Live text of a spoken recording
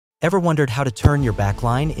Ever wondered how to turn your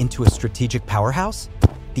backline into a strategic powerhouse?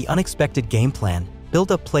 The unexpected game plan,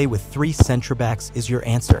 build-up play with 3 center backs, is your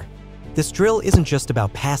answer. This drill isn't just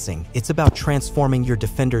about passing, it's about transforming your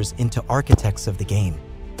defenders into architects of the game.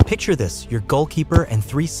 Picture this, your goalkeeper and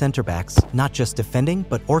 3 center backs, not just defending,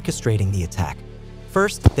 but orchestrating the attack.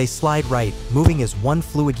 First, they slide right, moving as one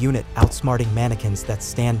fluid unit, outsmarting mannequins that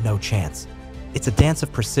stand no chance. It's a dance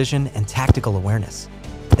of precision and tactical awareness.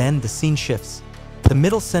 Then the scene shifts. The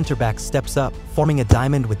middle center back steps up, forming a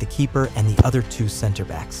diamond with the keeper and the other 2 center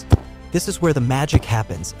backs. This is where the magic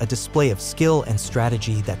happens, a display of skill and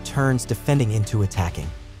strategy that turns defending into attacking.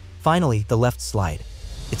 Finally, the left slide.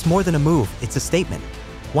 It's more than a move, it's a statement.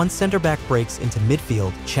 One center back breaks into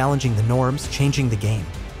midfield, challenging the norms, changing the game.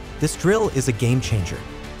 This drill is a game changer.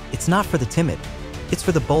 It's not for the timid. It's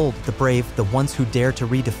for the bold, the brave, the ones who dare to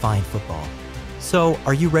redefine football. So,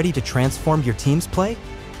 are you ready to transform your team's play?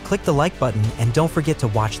 Click the like button and don't forget to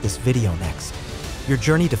watch this video next. Your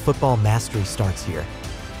journey to football mastery starts here.